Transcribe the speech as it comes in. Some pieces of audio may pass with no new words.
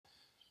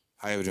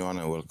Hi everyone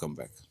and welcome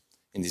back.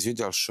 In this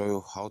video I'll show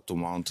you how to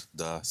mount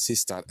the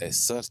Seestar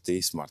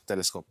S30 Smart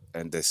Telescope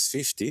and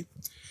S50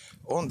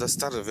 on the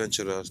Star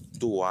Adventurer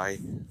 2i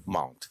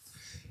mount.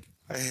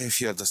 I have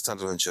here the Star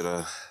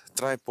Adventurer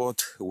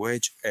tripod,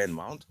 wedge and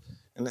mount.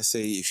 And let's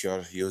say if you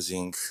are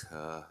using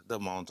the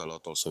mount a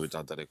lot also with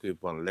other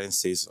equipment,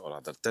 lenses or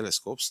other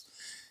telescopes,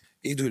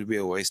 it will be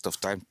a waste of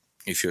time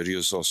if you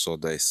use also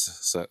the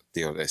S30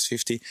 or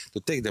S50 to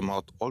take them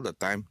out all the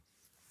time.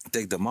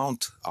 Take the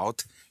mount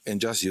out and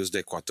just use the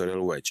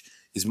equatorial wedge.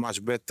 It's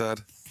much better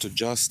to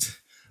just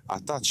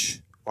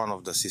attach one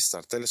of the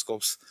SEESTAR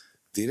telescopes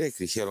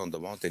directly here on the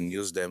mount and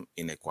use them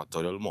in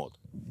equatorial mode.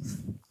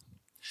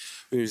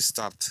 We will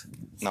start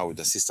now with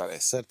the SEESTAR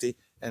S30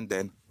 and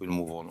then we'll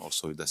move on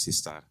also with the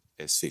SEESTAR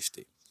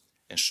S50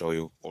 and show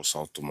you also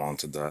how to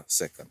mount the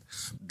second.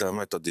 The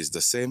method is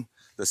the same.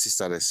 The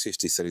SEESTAR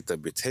S50 is a little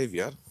bit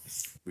heavier.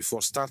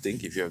 Before starting,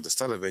 if you have the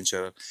Star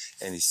Adventurer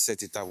and you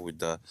set it up with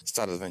the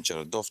Star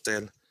Adventurer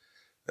dovetail,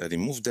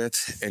 remove that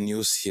and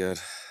use here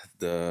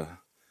the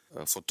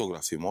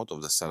photography mode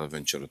of the Star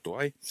Adventurer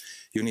 2i.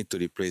 You need to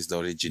replace the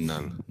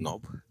original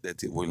knob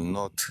that it will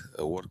not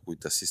work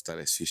with the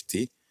SEESTAR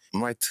S50.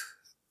 Might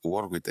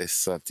work with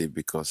S30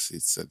 because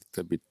it's a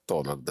little bit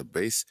taller, the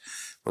base,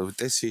 but with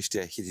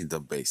S50 I hit the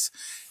base.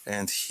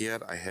 And here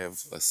I have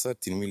a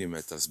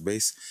 13mm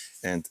base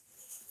and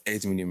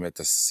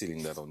 8mm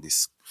cylinder on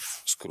this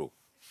screw.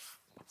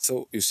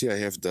 So you see I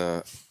have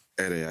the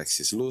array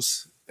axis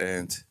loose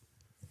and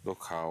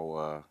look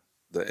how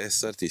the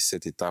S30 is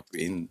set it up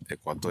in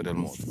equatorial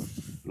mode.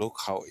 Look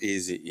how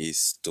easy it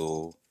is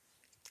to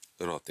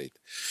rotate.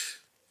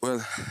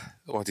 Well,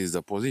 what is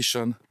the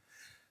position?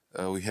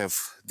 We have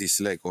this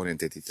leg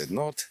orientated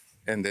north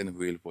and then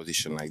we'll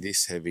position like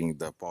this, having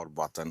the power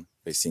button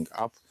facing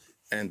up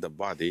and the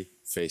body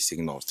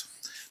facing north.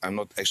 I'm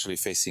not actually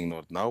facing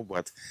north now,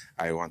 but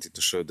I wanted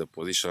to show the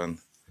position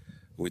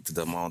with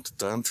the mount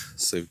turned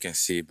so you can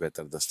see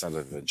better the Star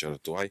Adventurer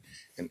 2i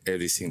and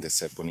everything that's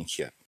happening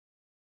here.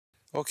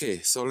 Okay,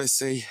 so let's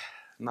say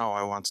now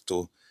I want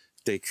to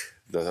take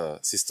the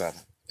SEESTAR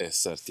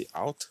S30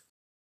 out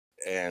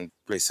and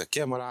place a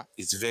camera.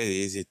 It's very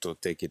easy to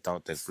take it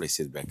out and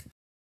place it back.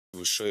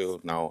 We'll show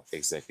you now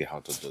exactly how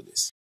to do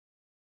this.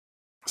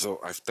 So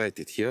I've tied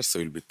it here so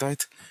it will be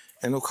tight.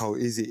 And look how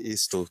easy it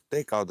is to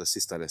take out the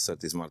SEESTAR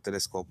S30 Smart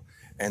Telescope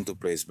and to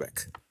place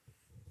back.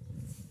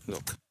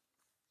 Look.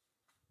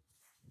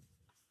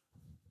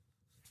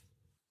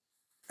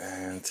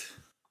 And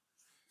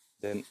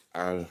then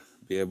I'll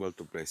be able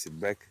to place it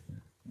back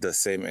the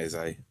same as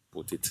I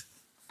put it,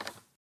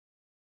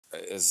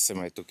 as the same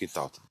I took it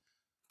out.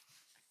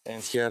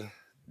 And here,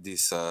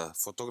 this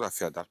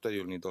photography adapter,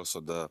 you'll need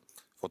also the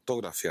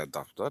photography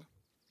adapter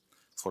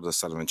for the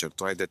Star Adventurer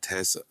 2i that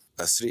has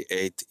a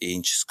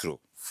 3/8" screw.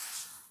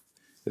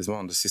 Let's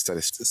mount the SEESTAR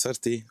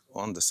S30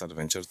 on the Star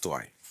Adventurer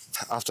 2i.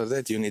 After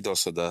that, you need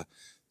also the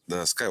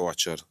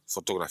Skywatcher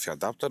photography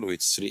adapter with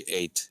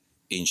 3/8"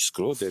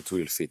 screw that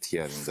will fit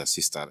here in the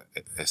SEESTAR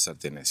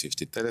S30 and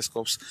S50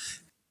 telescopes.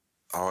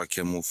 How I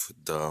can move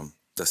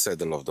the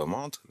saddle of the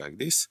mount like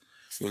this.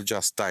 We'll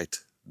just tighten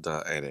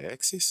the array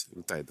axis,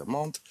 we'll tighten the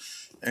mount,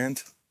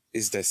 and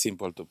it's that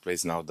simple to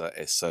place now the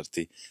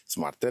S30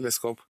 Smart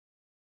Telescope.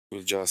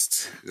 We'll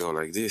just go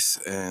like this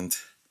and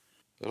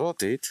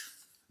rotate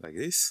like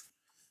this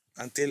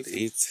until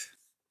it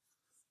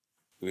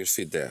will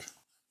fit there.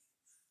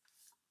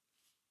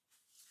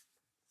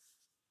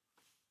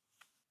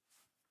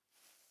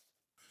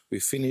 We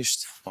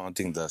finished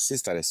mounting the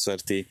SEESTAR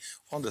S30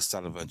 on the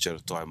Star Adventurer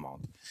 2i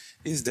mount.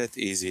 It's that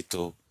easy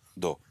to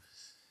do.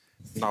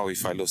 Now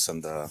if I loosen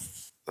the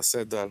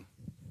saddle,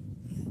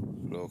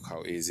 look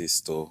how easy it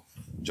is to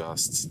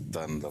just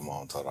turn the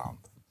mount around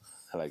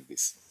like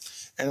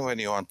this. And when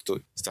you want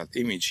to start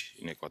image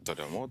in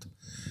equatorial mode,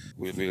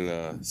 we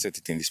will set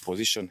it in this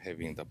position,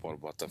 having the power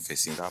button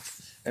facing up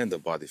and the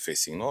body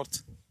facing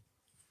north.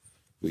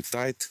 We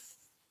tight.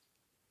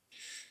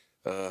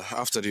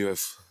 After you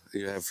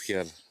have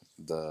here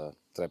the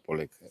tripod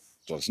leg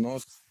towards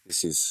north.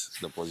 This is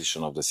the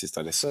position of the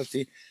SEESTAR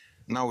S30.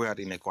 Now we are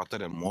in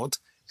equatorial mode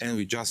and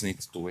we just need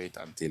to wait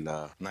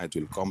until night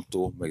will come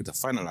to make the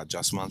final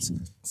adjustments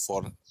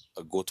for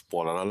a good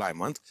polar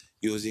alignment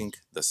using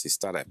the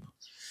SEESTAR app.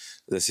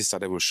 The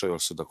SEESTAR app will show you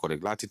also the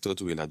correct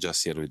latitude. We'll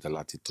adjust here with the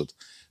latitude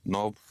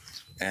knob,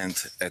 and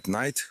at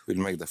night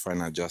we'll make the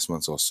final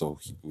adjustments also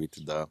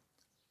with the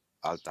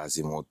alt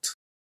azimuth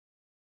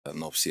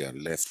knobs here,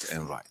 left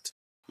and right.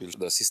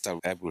 The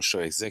SEESTAR app will show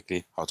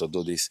exactly how to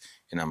do this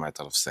in a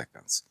matter of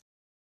seconds.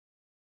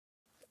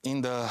 In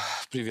the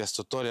previous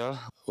tutorial,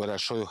 where I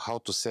show you how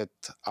to set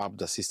up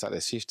the SEESTAR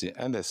S50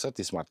 and the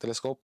S30 Smart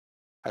Telescope,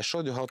 I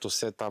showed you how to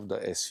set up the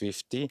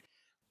S50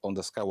 on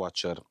the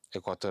Skywatcher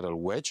equatorial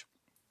wedge.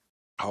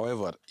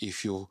 However,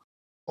 if you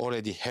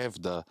already have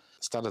the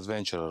Star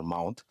Adventurer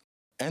mount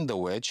and the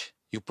wedge,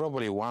 you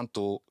probably want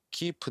to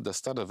keep the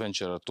Star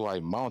Adventurer 2i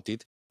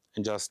mounted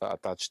and just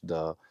attach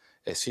the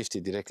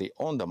S50 directly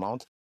on the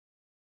mount.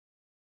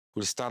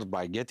 we'll start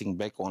by getting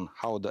back on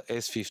how the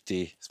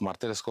S50 smart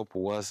telescope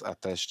was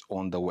attached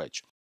on the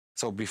wedge.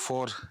 So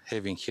before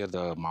having here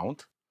the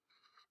mount,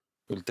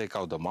 we'll take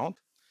out the mount.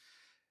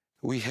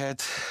 We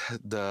had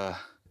the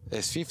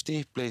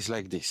S50 placed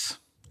like this,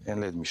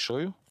 and let me show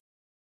you.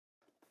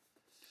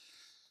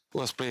 It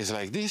was placed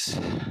like this.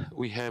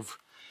 We have,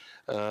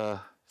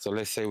 so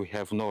let's say we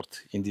have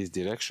north in this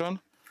direction.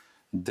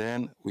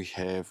 Then we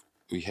have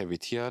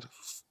it here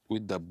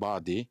with the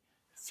body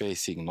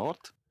facing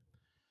north,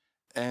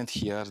 and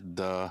here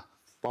the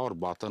power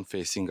button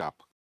facing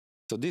up.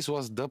 So this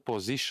was the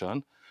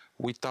position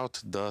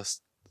without the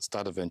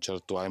Star Adventurer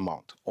 2i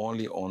mount,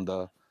 only on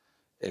the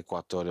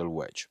equatorial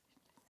wedge.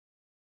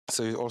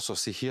 So you also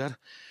see here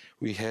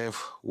we have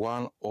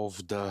one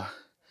of the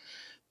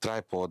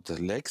tripod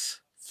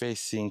legs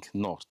facing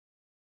north,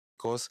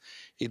 because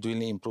it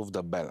will improve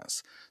the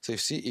balance. So you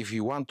see, if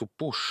you want to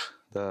push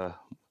the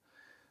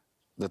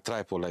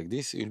tripod like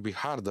this, it will be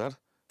harder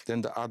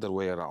than the other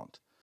way around.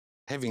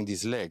 Having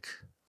this leg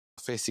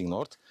facing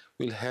north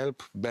will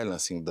help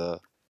balancing the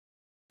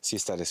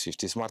Seestar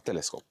S50 smart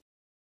telescope.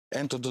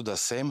 And to do the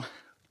same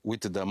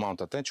with the mount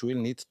attached, we'll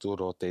need to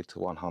rotate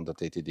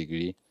 180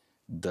 degrees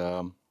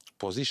the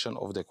position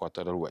of the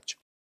equatorial wedge.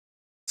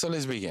 So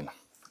let's begin.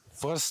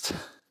 First,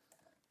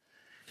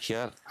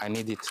 here I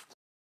needed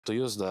to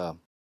use the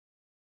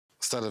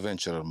Star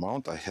Adventurer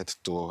mount. I had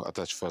to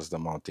attach first the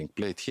mounting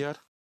plate here,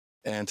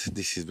 and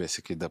this is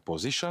basically the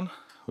position.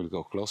 We'll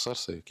go closer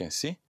so you can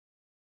see.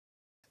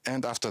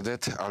 And after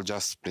that, I'll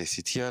just place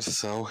it here,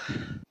 so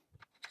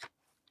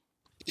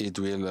it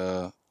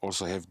will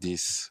also have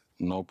this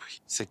knob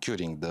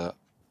securing the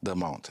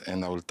mount,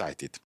 and I will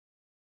tighten it.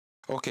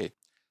 Okay,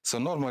 so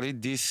normally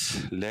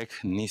this leg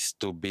needs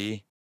to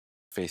be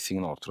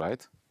facing north,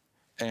 right?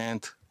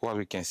 And what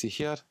we can see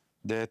here,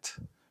 that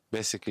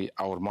basically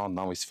our mount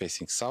now is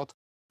facing south,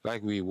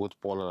 like we would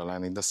polar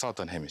align in the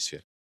southern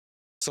hemisphere.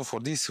 So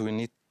for this, we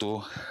need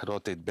to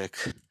rotate back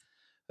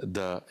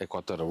the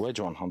equatorial wedge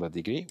 100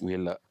 degrees.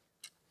 We'll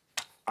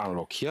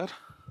unlock here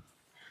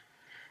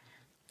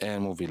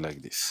and move it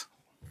like this.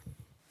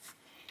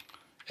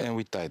 And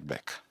we tie it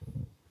back.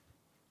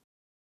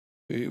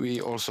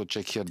 We also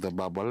check here the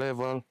bubble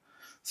level,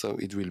 so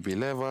it will be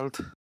leveled.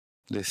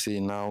 Let's see,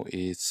 now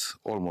it's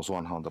almost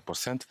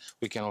 100%.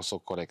 We can also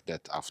correct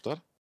that after.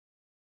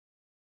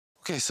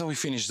 Okay, so we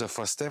finished the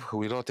first step.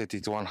 We rotate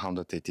it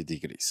 180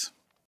 degrees.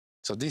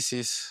 So this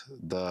is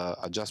the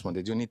adjustment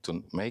that you need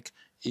to make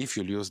if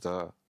you use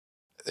the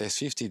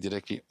S50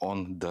 directly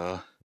on the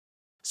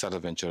Star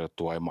Adventurer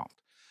 2i mount.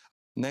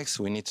 Next,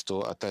 we need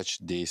to attach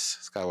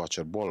this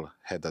Skywatcher ball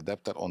head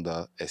adapter on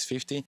the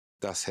S50. It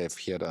does have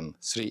here a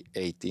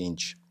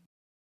 3/8"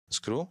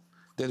 screw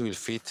that will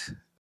fit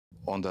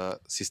on the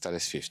Seestar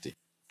S50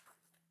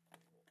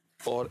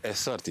 or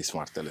S30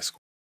 smart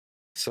telescope.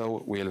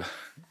 So we'll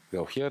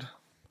go here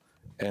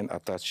and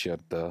attach here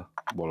the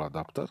ball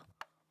adapter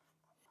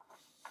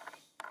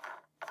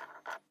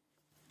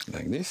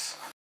like this.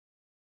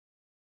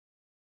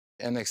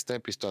 And next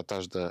step is to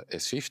attach the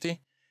S50.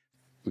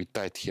 We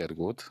tight here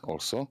good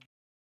also.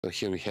 So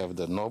here we have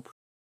the knob.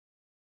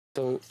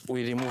 So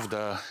we remove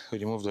the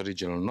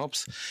original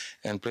knobs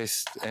and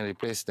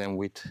replace them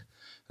with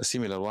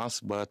similar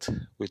ones, but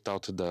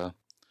without the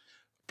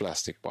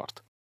plastic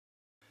part.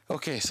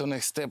 Okay, so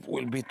next step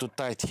will be to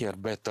tight here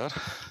better.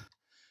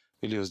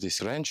 We'll use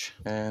this wrench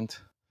and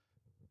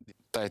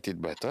tight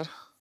it better.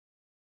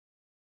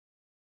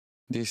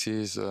 This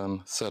is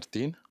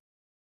 13.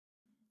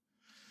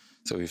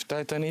 So we've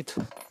tightened it.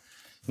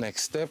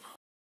 Next step.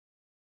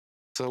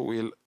 So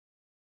we'll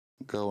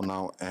go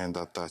now and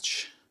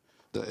attach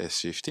the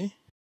S50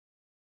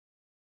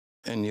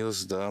 and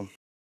use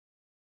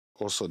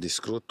also the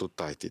screw to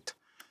tighten it.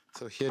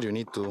 So here you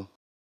need to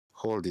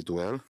hold it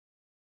well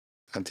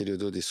until you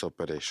do this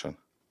operation.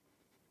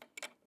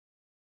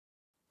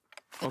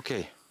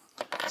 Okay,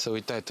 so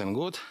we tighten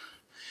good,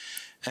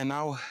 and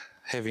now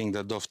having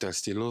the dovetail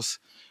still loose,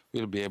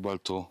 we'll be able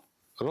to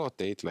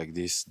rotate like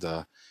this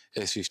the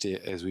S50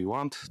 as we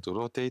want to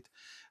rotate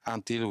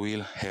until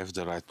we'll have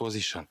the right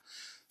position.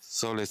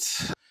 So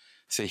let's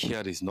say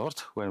here is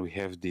north when we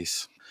have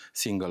this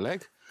single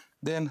leg.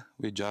 Then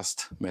we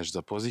just measure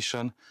the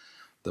position.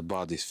 The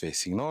body is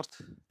facing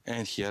north,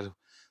 and here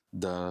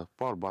the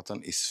power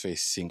button is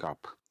facing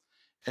up.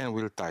 And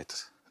we'll tighten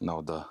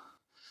now the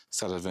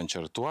Star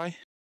Adventurer 2i.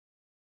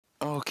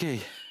 Okay,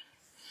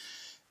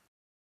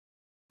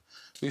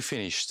 we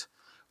finished.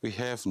 We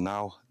have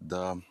now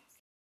the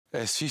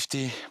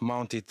S50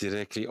 mounted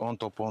directly on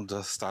top of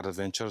the Star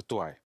Adventurer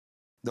 2i.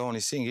 The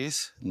only thing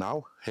is,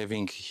 now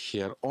having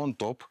here on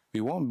top, we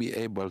won't be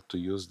able to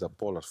use the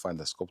polar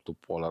finder scope to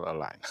polar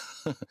align.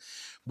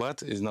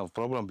 But it's no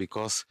problem,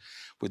 because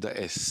with the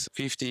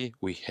S50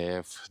 we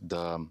have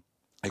the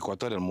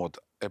equatorial mode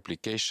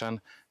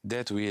application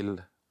that will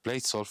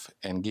plate solve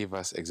and give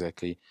us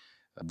exactly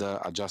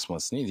the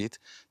adjustments needed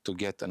to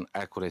get an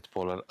accurate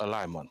polar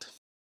alignment.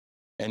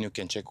 And you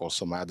can check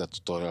also my other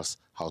tutorials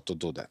how to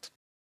do that.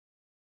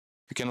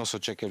 You can also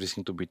check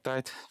everything to be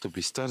tight, to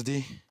be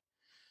sturdy.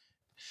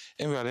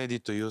 And we are ready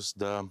to use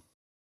the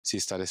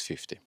Seestar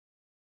S50.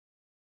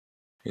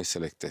 We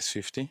select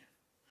S50,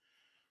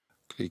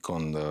 click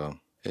on the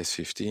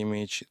S50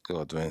 image,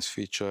 go Advanced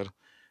Feature,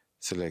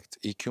 select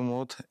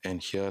EqMode,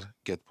 and here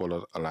get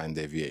Polar Aligned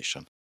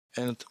Deviation.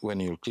 And when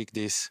you click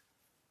this,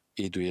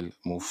 it will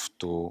move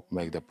to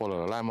make the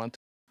polar alignment,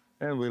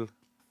 and we'll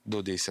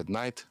do this at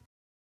night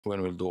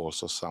when we'll do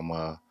also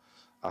some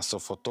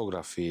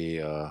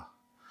astrophotography.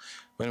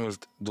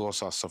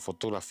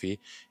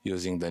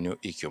 Using the new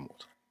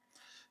EqMode.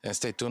 And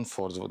stay tuned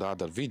for the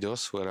other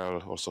videos where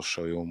I'll also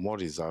show you more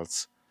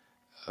results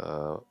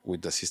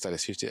with the Seestar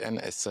S50 and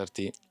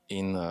S30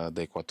 in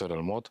the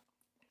equatorial mode.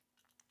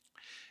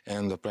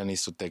 And the plan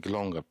is to take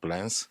longer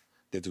plans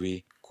that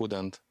we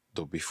couldn't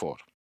do before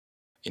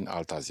in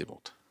alt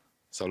azimuth.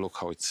 So look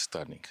how it's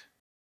turning.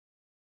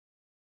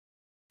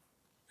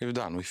 We've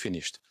done, we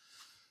finished.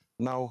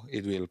 Now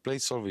it will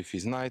placeholder if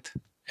it's night,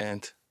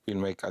 and we'll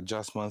make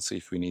adjustments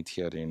if we need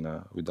here in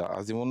with the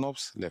azimuth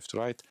knobs, left,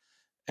 right,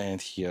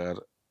 and here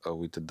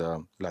with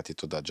the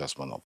latitude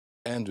adjustment knob.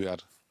 And we are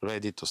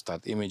ready to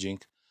start imaging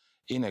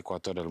in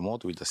equatorial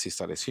mode with the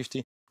Seestar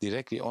S50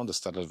 directly on the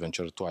Star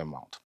Adventurer 2i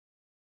mount.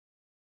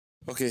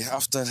 Okay,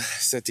 after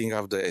setting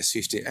up the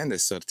S50 and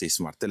S30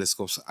 smart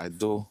telescopes, I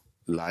do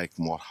like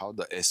more how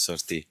the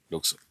S30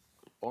 looks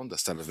on the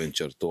Star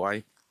Adventurer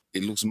 2i.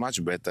 It looks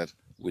much better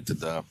with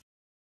the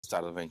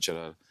Star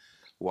Adventurer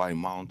Y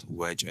mount,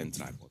 wedge, and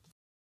tripod.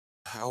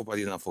 I hope I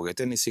didn't forget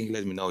anything.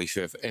 Let me know if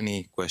you have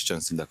any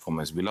questions in the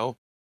comments below.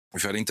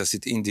 If you're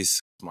interested in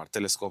these smart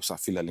telescopes,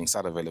 affiliate links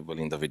are available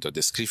in the video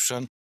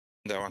description.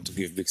 And I want to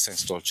give big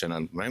thanks to all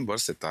channel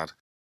members that are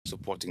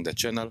supporting the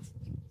channel.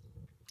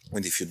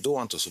 And if you do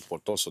want to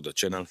support also the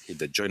channel, hit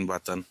the join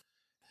button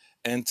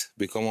and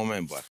become a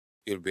member.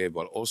 You'll be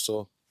able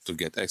also to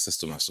get access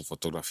to my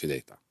astrophotography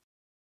data.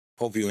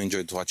 Hope you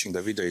enjoyed watching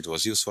the video. It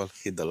was useful.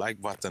 Hit the like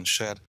button,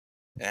 share,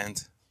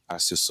 and I'll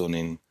see you soon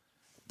in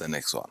the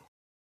next one.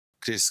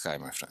 Clear sky,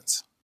 my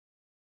friends.